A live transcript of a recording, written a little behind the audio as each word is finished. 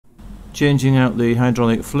Changing out the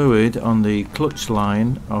hydraulic fluid on the clutch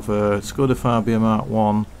line of a Skoda Fabia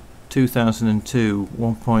MK1 2002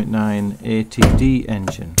 1.9 ATD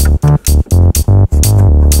engine.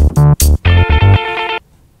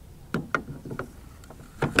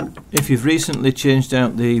 If you've recently changed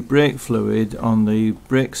out the brake fluid on the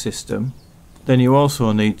brake system, then you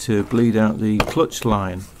also need to bleed out the clutch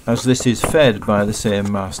line, as this is fed by the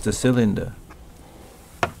same master cylinder.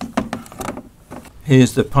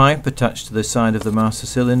 Here's the pipe attached to the side of the master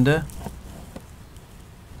cylinder,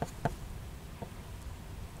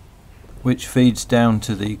 which feeds down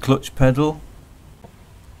to the clutch pedal,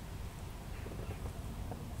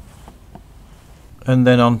 and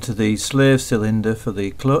then onto the slave cylinder for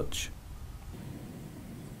the clutch.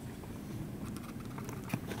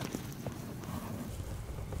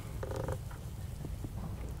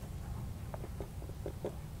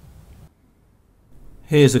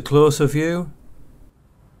 Here's a closer view.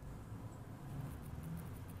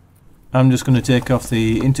 I'm just going to take off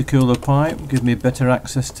the intercooler pipe, give me better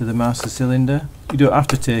access to the master cylinder. You don't have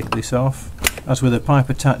to take this off, as with a pipe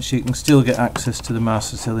attached you can still get access to the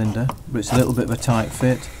master cylinder, but it's a little bit of a tight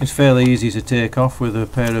fit. It's fairly easy to take off with a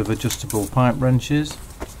pair of adjustable pipe wrenches.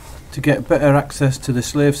 To get better access to the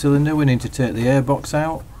slave cylinder we need to take the airbox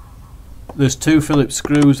out. There's two Phillips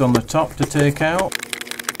screws on the top to take out.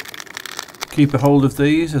 Keep a hold of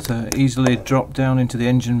these as they easily drop down into the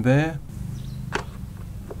engine bay.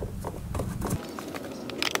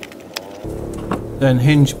 Then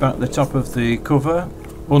hinge back the top of the cover,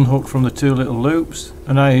 unhook from the two little loops,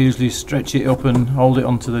 and I usually stretch it up and hold it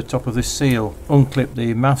onto the top of this seal. Unclip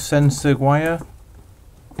the MAF sensor wire,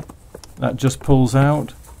 that just pulls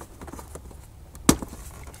out,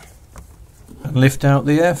 and lift out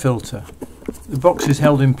the air filter. The box is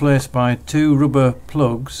held in place by two rubber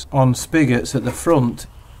plugs on spigots at the front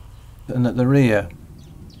and at the rear,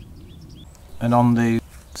 and on the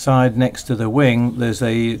side next to the wing there's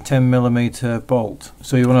a 10mm bolt,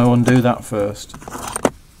 so you want to undo that first.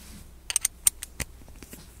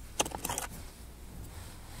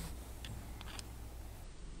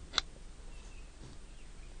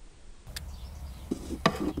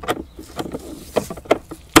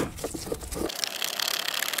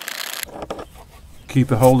 Keep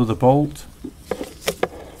a hold of the bolt.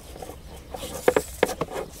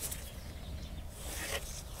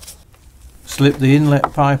 Slip the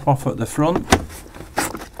inlet pipe off at the front.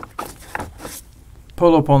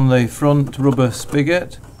 Pull up on the front rubber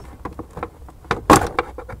spigot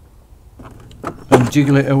and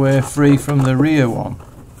jiggle it away free from the rear one.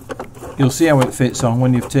 You'll see how it fits on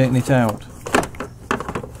when you've taken it out.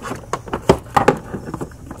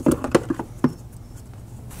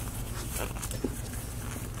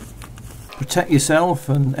 Protect yourself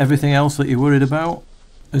and everything else that you're worried about,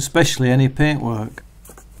 especially any paintwork.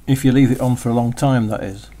 If you leave it on for a long time, that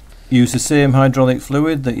is. Use the same hydraulic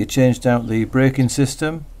fluid that you changed out the braking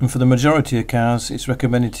system, and for the majority of cars it's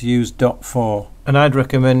recommended to use DOT4, and I'd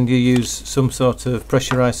recommend you use some sort of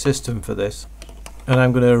pressurized system for this. And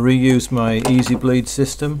I'm going to reuse my Eezibleed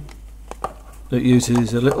system that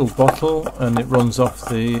uses a little bottle and it runs off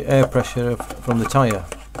the air pressure from the tyre.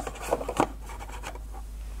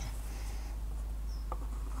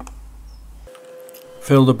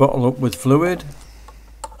 Fill the bottle up with fluid.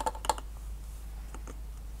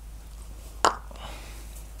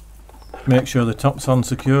 Make sure the top's on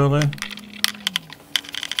securely.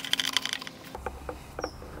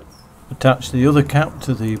 Attach the other cap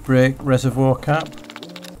to the brake reservoir cap.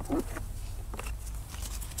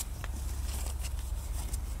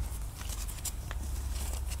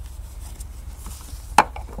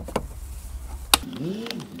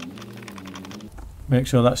 Make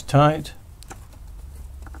sure that's tight.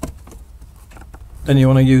 Then you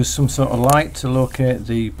want to use some sort of light to locate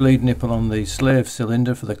the bleed nipple on the slave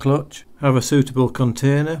cylinder for the clutch. Have a suitable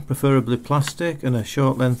container, preferably plastic, and a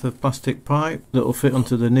short length of plastic pipe that will fit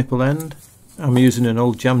onto the nipple end. I'm using an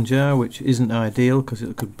old jam jar, which isn't ideal because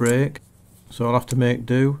it could break, so I'll have to make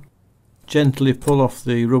do. Gently pull off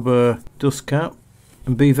the rubber dust cap,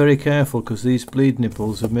 and be very careful because these bleed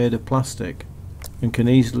nipples are made of plastic and can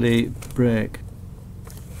easily break.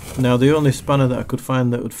 Now the only spanner that I could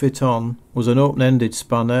find that would fit on was an open-ended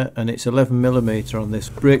spanner, and it's 11mm on this.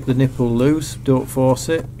 Break the nipple loose, don't force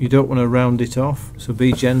it, you don't want to round it off, so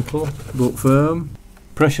be gentle but firm.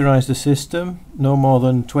 Pressurise the system, no more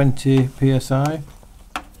than 20 psi,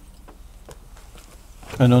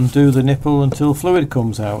 and undo the nipple until fluid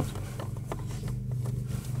comes out.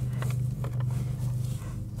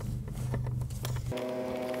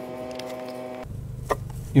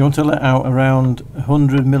 You want to let out around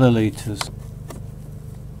 100 millilitres.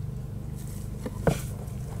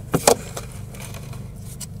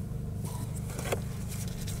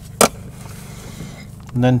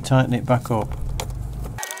 and then tighten it back up.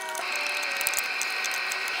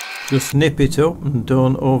 Just nip it up and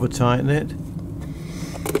don't over tighten it.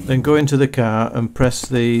 Then go into the car and press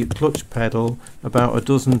the clutch pedal about a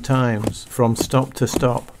dozen times from stop to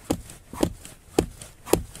stop.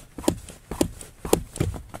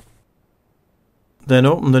 Then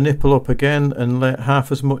open the nipple up again and let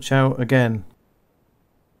half as much out again.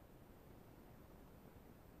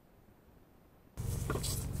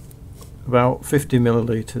 About 50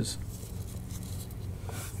 millilitres.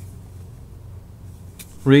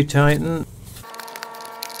 Retighten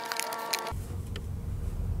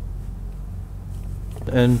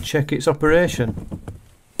and check its operation,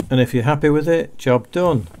 and if you're happy with it, job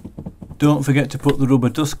done. Don't forget to put the rubber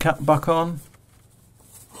dust cap back on.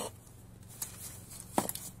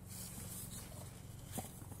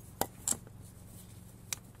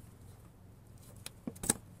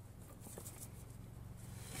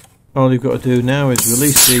 All you've got to do now is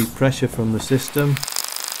release the pressure from the system.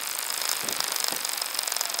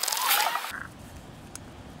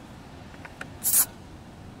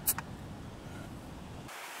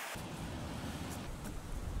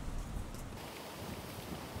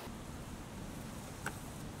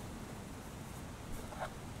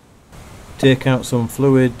 Take out some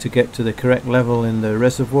fluid to get to the correct level in the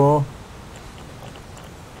reservoir.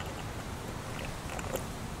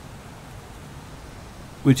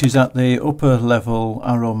 Which is at the upper level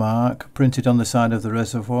arrow mark printed on the side of the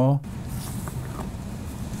reservoir.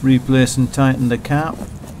 Replace and tighten the cap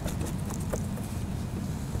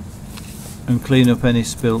and clean up any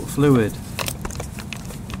spilt fluid.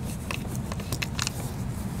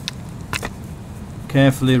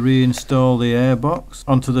 Carefully reinstall the airbox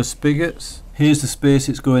onto the spigots. Here's the space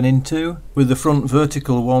it's going into, with the front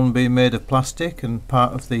vertical one being made of plastic and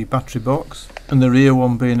part of the battery box, and the rear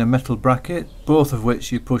one being a metal bracket, both of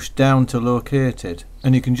which you push down to locate it,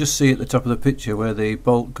 and you can just see at the top of the picture where the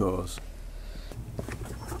bolt goes.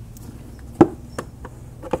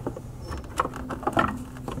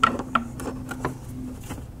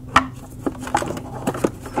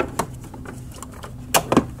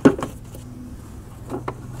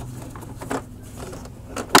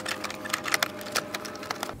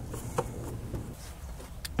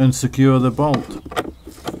 And secure the bolt.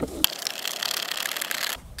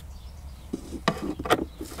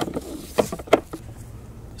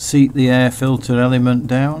 Seat the air filter element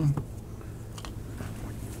down.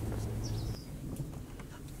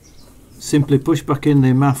 Simply push back in the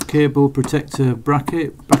MAF cable protector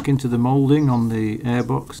bracket back into the moulding on the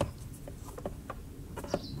airbox.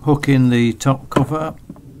 Hook in the top cover.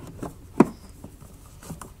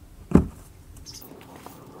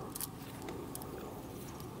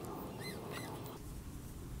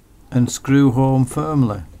 And screw home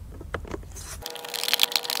firmly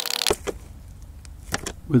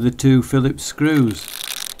with the two Phillips screws.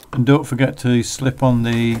 And don't forget to slip on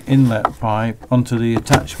the inlet pipe onto the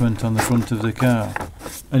attachment on the front of the car.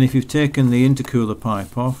 And if you've taken the intercooler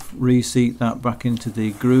pipe off, reseat that back into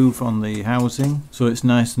the groove on the housing so it's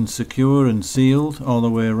nice and secure and sealed all the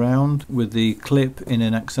way around, with the clip in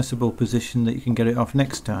an accessible position that you can get it off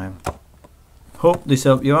next time. Hope this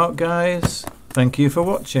helped you out, guys. Thank you for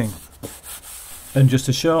watching. And just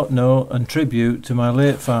a short note and tribute to my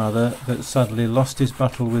late father that sadly lost his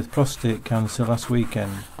battle with prostate cancer last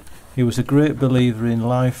weekend. He was a great believer in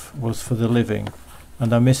life was for the living,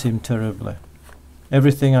 and I miss him terribly.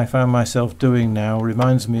 Everything I find myself doing now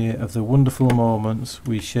reminds me of the wonderful moments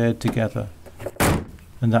we shared together,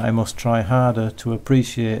 and that I must try harder to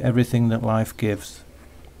appreciate everything that life gives.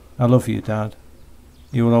 I love you, Dad.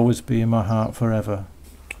 You will always be in my heart forever.